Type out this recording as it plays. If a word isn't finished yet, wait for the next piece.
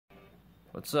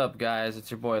What's up, guys? It's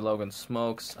your boy Logan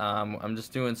Smokes. I'm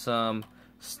just doing some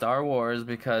Star Wars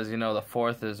because you know the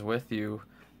 4th is with you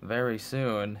very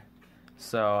soon.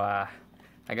 So I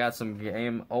got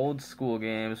some old school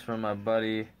games from my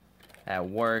buddy at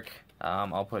work.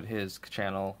 I'll put his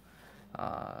channel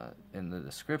in the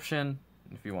description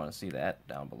if you want to see that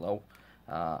down below.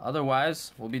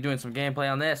 Otherwise, we'll be doing some gameplay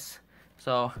on this.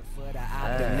 So. For the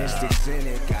optimistic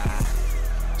cynic guy.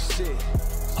 Shit.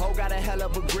 Ho got a hell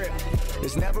of a grip.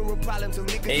 It's never a problem to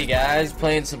niggas. Hey guys,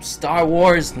 playing some Star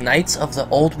Wars Knights of the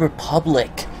Old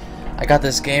Republic. I got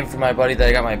this game from my buddy that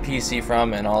I got my PC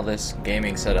from and all this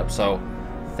gaming setup. So,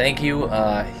 thank you.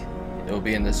 It will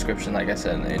be in the description, like I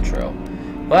said in the intro.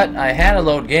 But I had a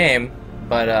load game,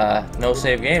 but no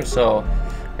save game. So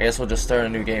I guess we'll just start a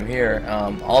new game here.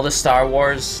 All the Star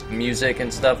Wars music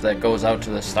and stuff that goes out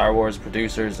to the Star Wars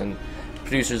producers and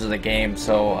producers of the game.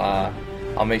 So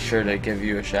I'll make sure to give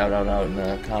you a shout out in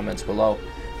the comments below.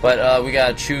 But we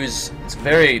gotta choose. It's a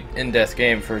very in-depth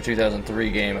game for a 2003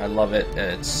 game. I love it.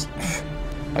 It's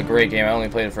a great game. I only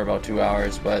played it for about 2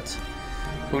 hours. But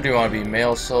who do you want to be?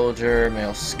 Male soldier,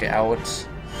 male scout,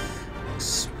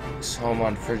 home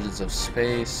on frigid of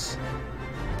space.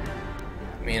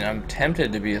 I mean, I'm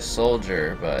tempted to be a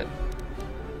soldier, but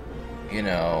you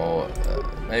know,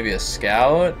 maybe a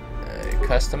scout,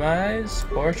 customize,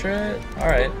 portrait. All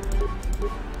right.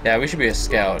 Yeah, we should be a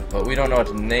scout, but we don't know what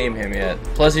to name him yet.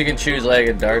 Plus, you can choose like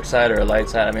a dark side or a light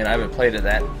side. I mean, I haven't played it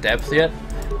that depth yet,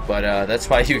 but that's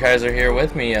why you guys are here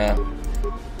with me.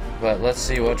 But let's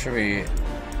see, what should we?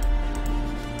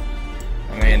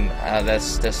 I mean,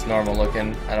 that's just normal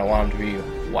looking. I don't want him to be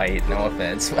white. No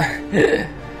offense.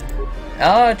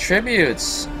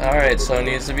 Tributes. All right, so it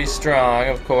needs to be strong,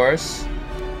 of course.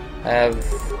 Have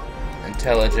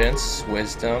intelligence,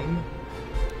 wisdom.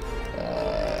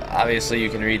 Obviously, you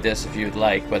can read this if you'd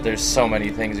like, but there's so many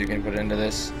things you can put into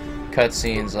this.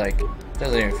 Cutscenes, like,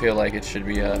 doesn't even feel like it should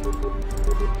be a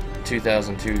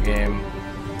 2002 game.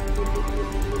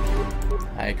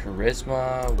 High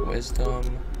charisma, wisdom,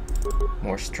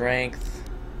 more strength.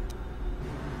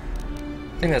 I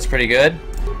think that's pretty good.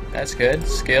 That's good.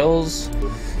 Skills,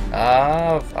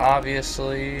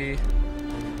 obviously,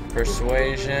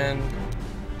 persuasion.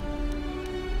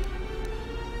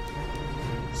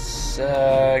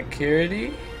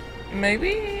 Security,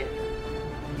 maybe?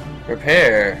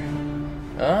 Repair.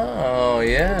 Oh,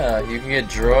 yeah. You can get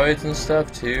droids and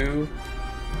stuff, too.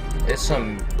 It's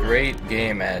some great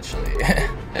game, actually.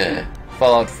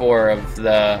 Fallout 4 of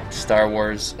the Star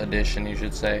Wars edition, you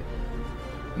should say.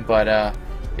 But,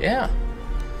 yeah.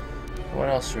 What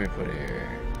else should we put here?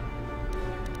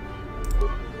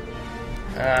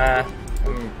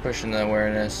 I'm pushing the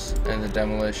awareness and the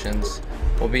demolitions.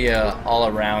 We'll be a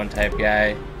all-around type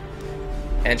guy,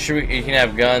 and you can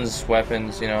have guns,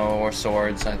 weapons, you know, or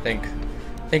swords. I think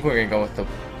we're gonna go with the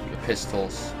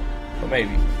pistols, but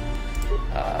maybe.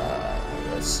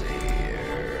 Let's see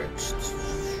here.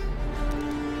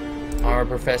 Armor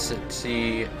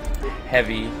proficiency,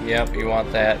 heavy. Yep, you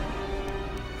want that.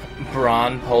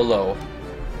 Bron Polo.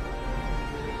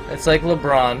 It's like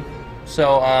LeBron.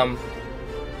 So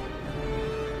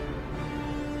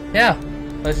yeah.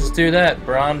 Let's just do that.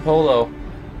 Bron Polo.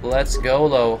 Let's go,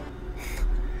 low.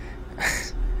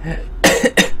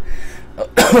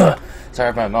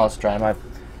 Sorry if my mouth's dry. I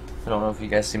don't know if you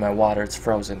guys see my water. It's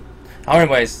frozen.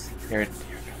 Anyways, here it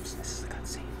comes. This is the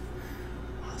cutscene.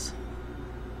 Awesome.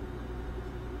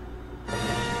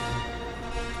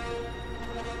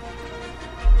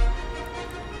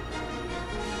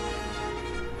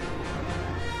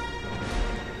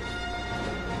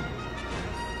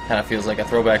 Kind of feels like a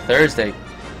Throwback Thursday.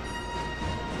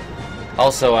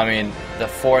 Also, I mean, the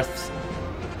 4th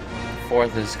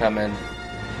is coming,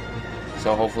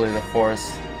 so hopefully the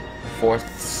 4ths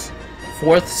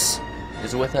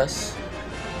is with us.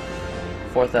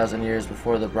 4,000 years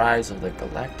before the rise of the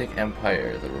Galactic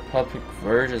Empire, the Republic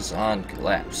verges on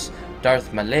collapse.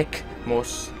 Darth Malik,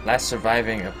 last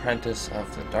surviving apprentice of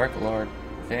the Dark Lord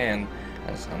Van,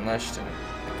 has unleashed an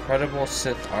incredible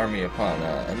Sith army upon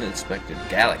an unexpected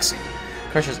galaxy.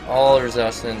 Crushes all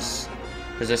resistance.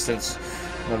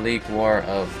 Malik War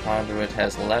of Conduit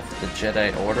has left the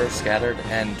Jedi Order scattered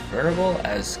and vulnerable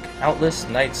as countless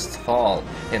knights fall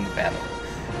in the battle,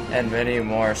 and many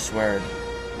more swear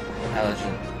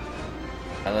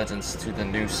allegiance to the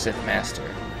new Sith Master.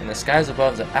 In the skies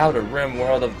above the outer rim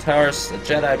world of Taurus, the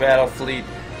Jedi battle fleet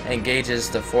engages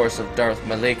the force of Darth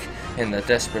Malik in the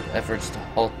desperate efforts to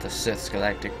halt the Sith's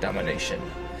galactic domination.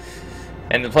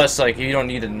 And plus, like, you don't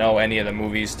need to know any of the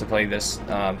movies to play this.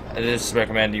 I just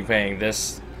recommend you playing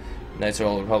this Knights of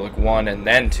the Old Republic 1 and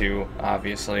then 2,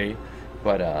 obviously.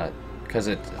 But because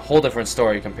it's a whole different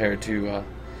story compared to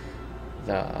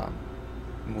the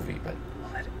movie. But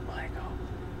we'll let it go.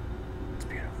 It's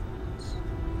beautiful.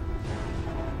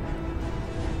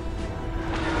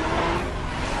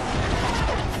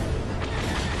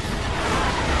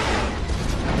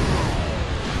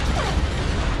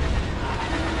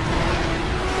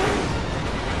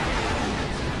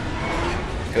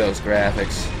 Look at those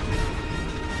graphics.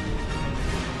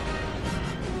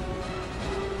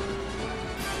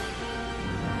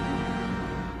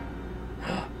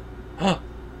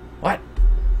 What?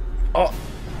 Oh.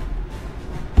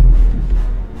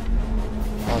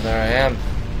 Oh, there I am.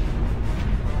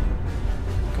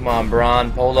 Come on,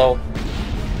 Bron Polo.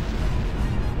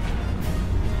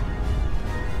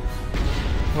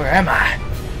 Where am I?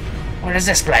 What is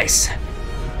this place?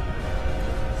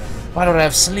 Why don't I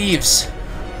have sleeves?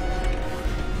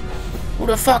 Who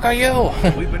the fuck are you?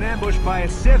 We've been ambushed by a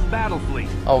Sith battle fleet.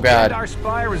 Oh god. Our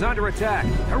spire is under attack.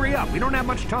 Hurry up, we don't have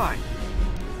much time.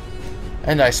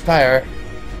 And I spire.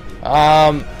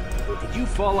 Did you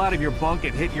fall out of your bunk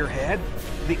and hit your head?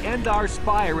 The Endar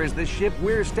Spire is the ship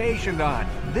we're stationed on.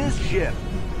 This ship.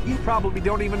 You probably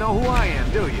don't even know who I am,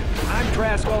 do you? I'm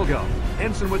Trask Olgo,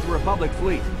 ensign with the Republic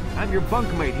Fleet. I'm your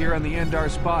bunkmate here on the Endar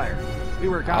Spire. We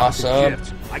work opposite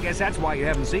shifts. I guess that's why you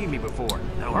haven't seen me before.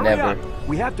 Now hurry up.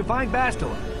 We have to find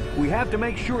Bastila. We have to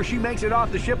make sure she makes it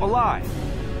off the ship alive.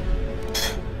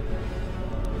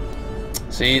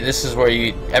 See, this is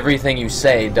where everything you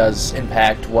say does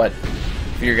impact what,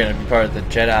 if you're going to be part of the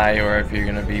Jedi or if you're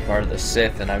going to be part of the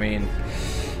Sith. And I mean,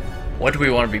 what do we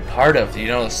want to be part of? You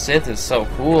know, the Sith is so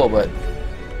cool, but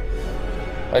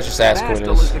let's just ask who it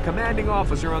Bastila is. is the commanding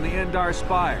officer on the Endar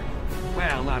Spire.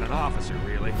 Well, not an officer,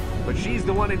 really, but she's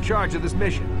the one in charge of this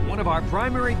mission. One of our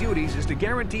primary duties is to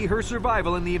guarantee her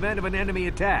survival in the event of an enemy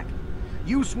attack.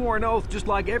 You swore an oath just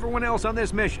like everyone else on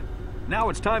this mission. Now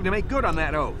it's time to make good on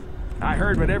that oath. I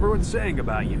heard what everyone's saying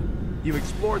about you. You've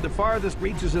explored the farthest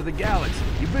reaches of the galaxy.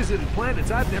 You visited planets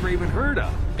I've never even heard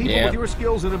of. People with your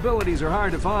skills and abilities are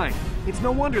hard to find. It's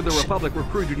no wonder the Republic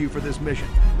recruited you for this mission.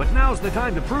 But now's the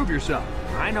time to prove yourself.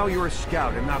 I know you're a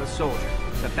scout and not a soldier.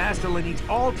 The Bastila needs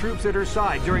all troops at her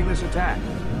side during this attack.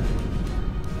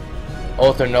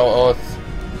 Oath or no oath?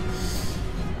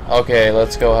 Okay,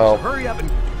 let's go help. So hurry up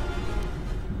and...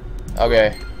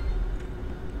 Okay.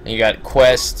 You got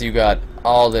quests, you got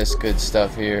all this good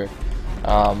stuff here.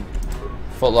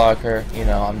 Footlocker, you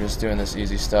know, I'm just doing this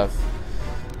easy stuff.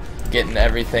 Getting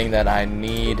everything that I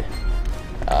need.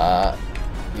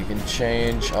 You can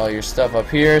change all your stuff up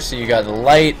here. So you got the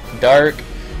light, dark,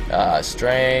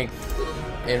 strength,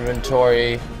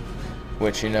 inventory,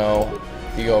 which, you know,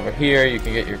 if you go over here, you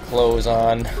can get your clothes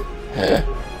on.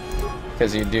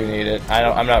 Because you do need it.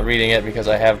 I'm not reading it because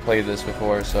I have played this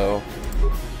before, so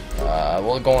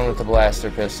we'll go in with the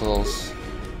blaster pistols.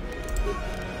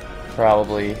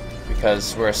 Probably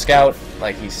because we're a scout,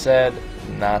 like he said,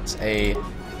 not a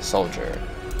soldier.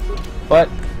 But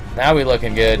now we're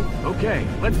looking good. Okay,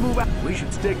 let's move out. We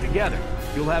should stick together.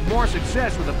 You'll have more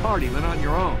success with a party than on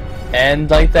your own. And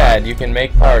like that, you can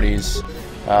make parties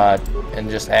and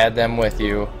just add them with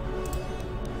you.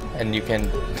 And you can,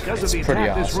 it's pretty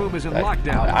awesome. This room is in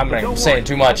lockdown, I'm not saying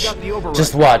too much.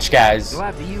 Just watch, guys. You'll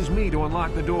have to use me to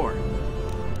unlock the door.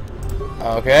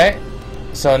 Okay.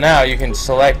 So now you can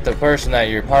select the person that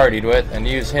you're partied with and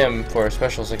use him for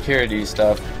special security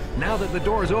stuff. Now that the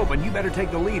door is open, you better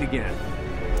take the lead again.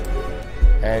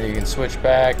 And you can switch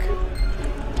back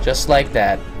just like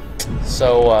that.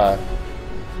 So,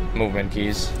 movement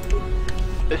keys.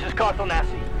 This is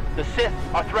Carthonasi. The Sith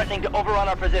are threatening to overrun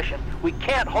our position. We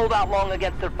can't hold out long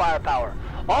against their firepower.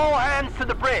 All hands to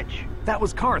the bridge. That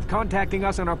was Karth contacting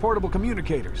us on our portable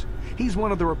communicators. He's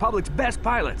one of the Republic's best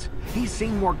pilots. He's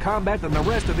seen more combat than the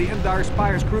rest of the Endar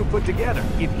Spire's crew put together.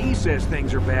 If he says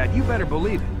things are bad, you better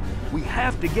believe it. We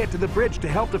have to get to the bridge to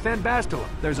help defend Bastila.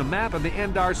 There's a map of the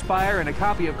Endar Spire and a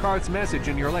copy of Karth's message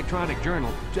in your electronic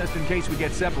journal, just in case we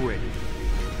get separated.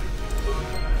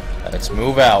 Let's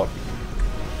move out.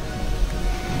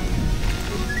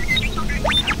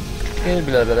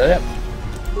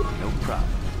 No problem.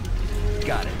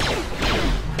 Got it.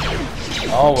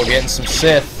 Oh, we're getting some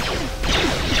Sith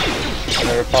in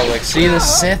the Republic. See, the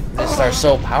Sith are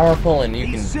so powerful, and you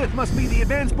can... Sith must be the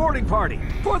advanced boarding party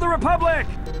for the Republic!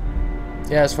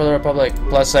 Yeah, it's for the Republic.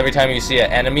 Plus, every time you see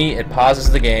an enemy, it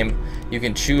pauses the game. You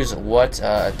can choose what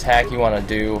attack you want to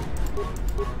do.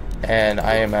 And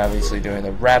I am obviously doing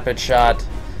the rapid shot.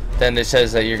 Then it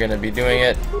says that you're going to be doing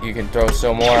it. You can throw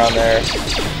some more on there.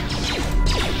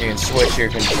 You can switch your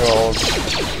controls.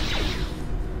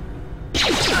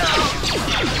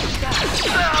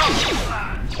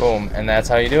 Boom, and that's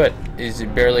how you do it. You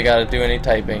barely got to do any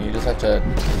typing. You just have to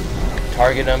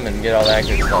target them and get all that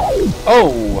good stuff.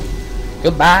 Oh!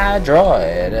 Goodbye,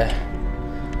 droid.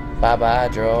 Bye-bye,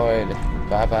 droid.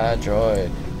 Bye-bye,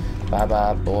 droid.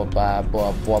 Bye-bye, boy-bye,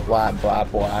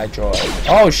 boy-bye, droid.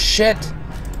 Oh, shit!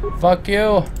 Fuck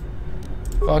you.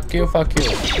 Fuck you, fuck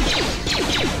you.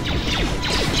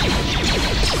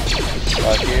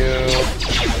 Fuck you.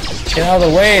 Get out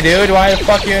of the way, dude. Why the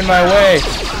fuck are you in my way?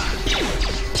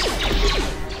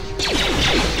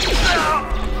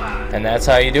 And that's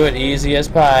how you do it. Easy as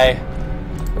pie.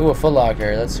 Ooh, a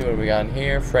footlocker. Let's see what we got in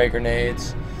here. Frag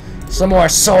grenades. Some more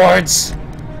swords.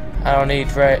 I don't need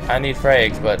I need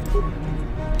frags, but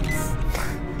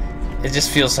it just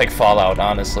feels like Fallout,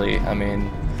 honestly. I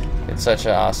mean, it's such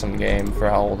an awesome game for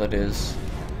how old it is.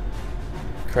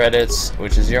 Credits,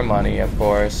 which is your money, of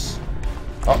course.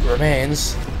 Oh,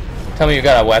 remains. Tell me you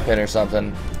got a weapon or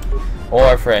something.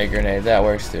 Or a frag grenade. That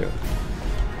works too.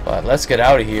 But let's get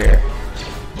out of here.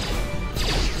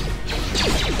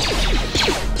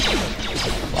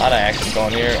 A lot of action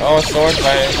going here. Oh, a sword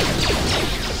fight.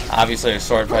 Obviously, there's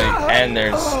sword fighting, and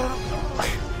there's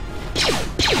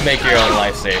make your own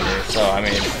lifesaver. So, I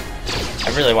mean, I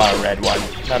really want a red one,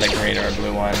 not a green or a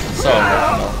blue one. It's so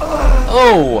original.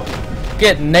 Oh,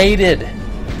 get naded.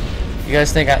 You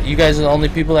guys think you guys are the only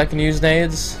people that can use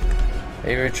nades? Have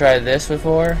you ever tried this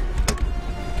before?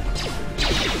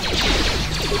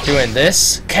 Doing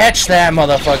this? Catch that,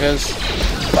 motherfuckers!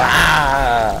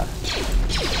 Bah!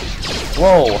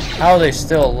 Whoa, how are they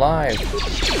still alive?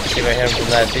 See if I hit him from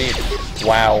that deep.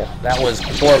 Wow, that was a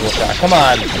horrible shot. Come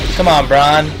on, come on,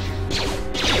 Bron.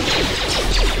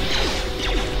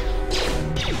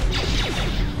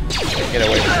 Get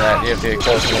away from that. You have to get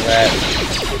closer to that.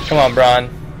 Come on, Bron.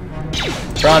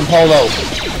 Bron Polo.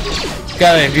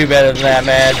 Gotta do better than that,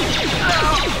 man.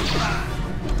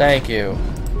 Thank you.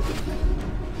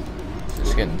 It's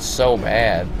just getting so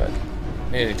bad, but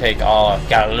need to take all.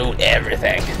 Gotta loot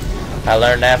everything. I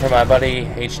learned that from my buddy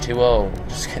H2O.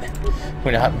 Just kidding.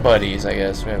 We're not buddies, I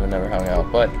guess. We haven't never hung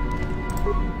out, but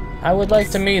I would like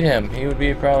to meet him. He would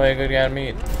be probably a good guy to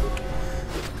meet.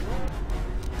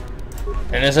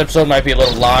 And this episode might be a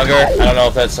little longer. I don't know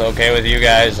if that's okay with you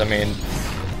guys. I mean,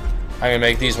 I'm gonna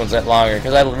make these ones that longer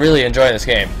because I really enjoy this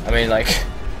game. I mean, like,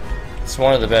 it's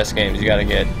one of the best games you gotta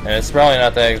get, and it's probably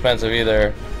not that expensive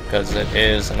either because it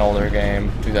is an older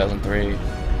game, 2003.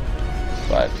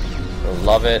 But I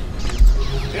love it.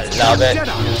 Love it.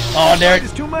 Oh, there.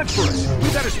 It's too much for us.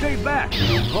 We better stay back.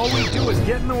 All we do is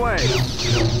get in the way.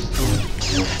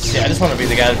 See, I just want to be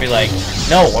the guy to be like,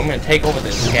 no, I'm gonna take over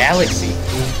this galaxy.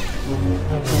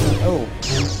 Oh.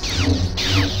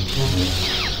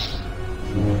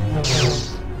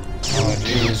 Oh,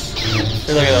 jeez.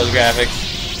 Hey, look at those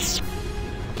graphics.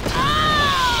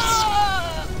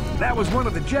 That was one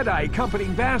of the Jedi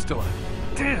accompanying Bastila.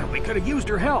 Damn, we could have used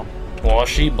her help. Well,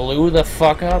 she blew the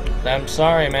fuck up. I'm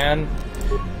sorry, man.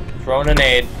 Throwing a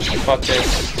nade. Fuck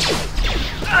this.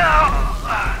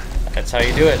 That's how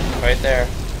you do it, right there.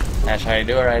 That's how you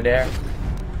do it, right there.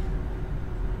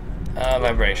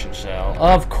 Vibration cell.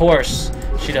 Of course,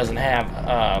 she doesn't have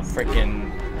freaking.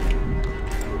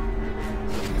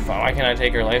 Why can't I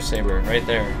take her lifesaver? Right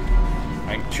there.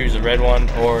 I can choose the red one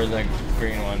or the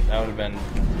green one. That would have been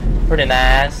pretty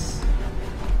nice.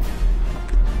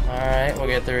 Alright, we'll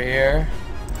get through here.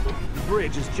 The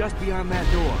bridge is just beyond that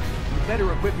door. You better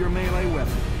equip your melee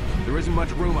weapon. There isn't much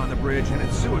room on the bridge, and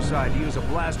it's suicide to use a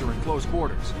blaster in close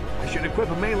quarters. I should equip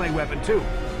a melee weapon, too.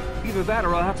 Either that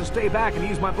or I'll have to stay back and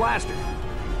use my blaster.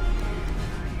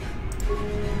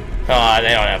 Oh, they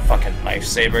don't have fucking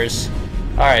lifesavers.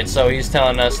 Alright, so he's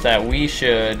telling us that we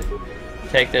should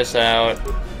take this out.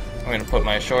 I'm going to put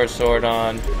my short sword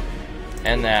on,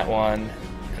 and that one.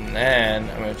 And then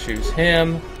I'm going to choose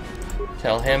him.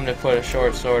 Tell him to put a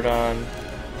short sword on.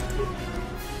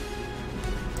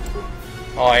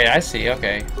 Oh, yeah, I see.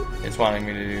 Okay. It's wanting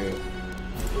me to do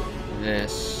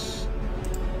this.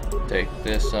 Take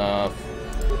this off.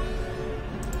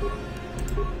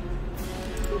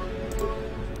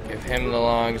 Give him the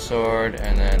long sword.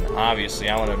 And then, obviously,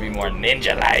 I want to be more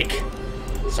ninja-like.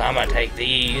 So I'm going to take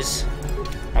these.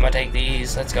 I'm going to take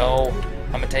these. Let's go.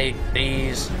 I'm going to take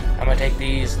these. I'm going to take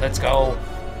these. Let's go.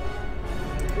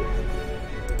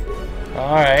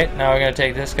 Alright, now we're going to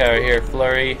take this guy right here.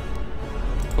 Flurry.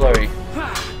 Flurry.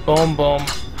 Boom, boom.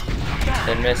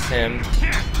 Then miss him.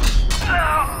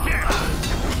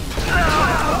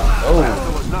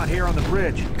 Oh. Was not here on the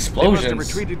bridge. Explosions. They must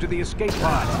have retreated to the escape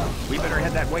pod. We better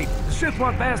head that way. The Sith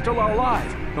want Bastila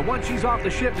alive, but once she's off the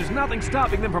ship, there's nothing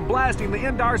stopping them from blasting the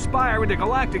Endar Spire into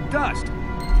galactic dust.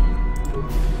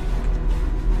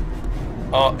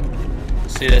 Oh,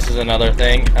 see, this is another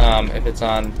thing. If it's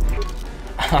on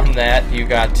that, you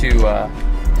got to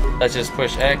let's just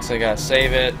push X. I gotta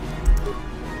save it.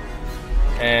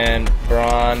 And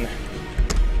Bron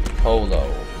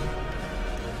Polo.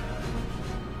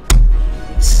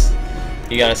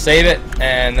 You gotta save it,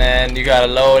 and then you gotta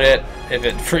load it if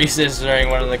it freezes during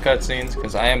one of the cutscenes,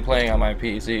 because I am playing on my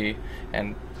PC,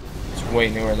 and it's way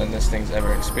newer than this thing's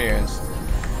ever experienced.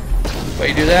 But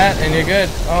you do that, and you're good.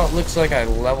 Oh, it looks like I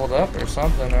leveled up or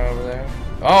something over there.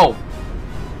 Oh!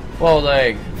 Whoa,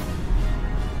 leg.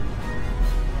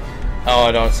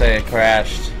 Oh, don't say it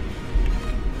crashed.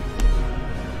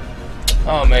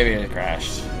 Oh, maybe it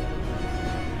crashed.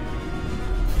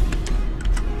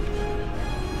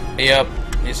 Yep,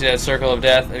 you see that circle of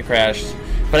death? It crashed.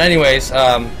 But anyways,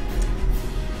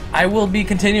 I will be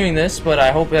continuing this, but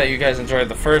I hope that you guys enjoyed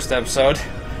the first episode.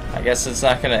 I guess it's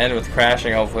not going to end with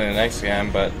crashing, hopefully, in the next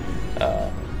game, but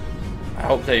I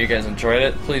hope that you guys enjoyed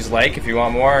it. Please like if you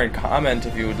want more, and comment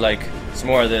if you would like some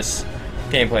more of this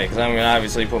gameplay, because I'm going to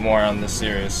obviously put more on this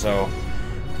series. So,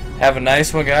 have a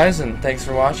nice one, guys, and thanks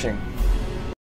for watching.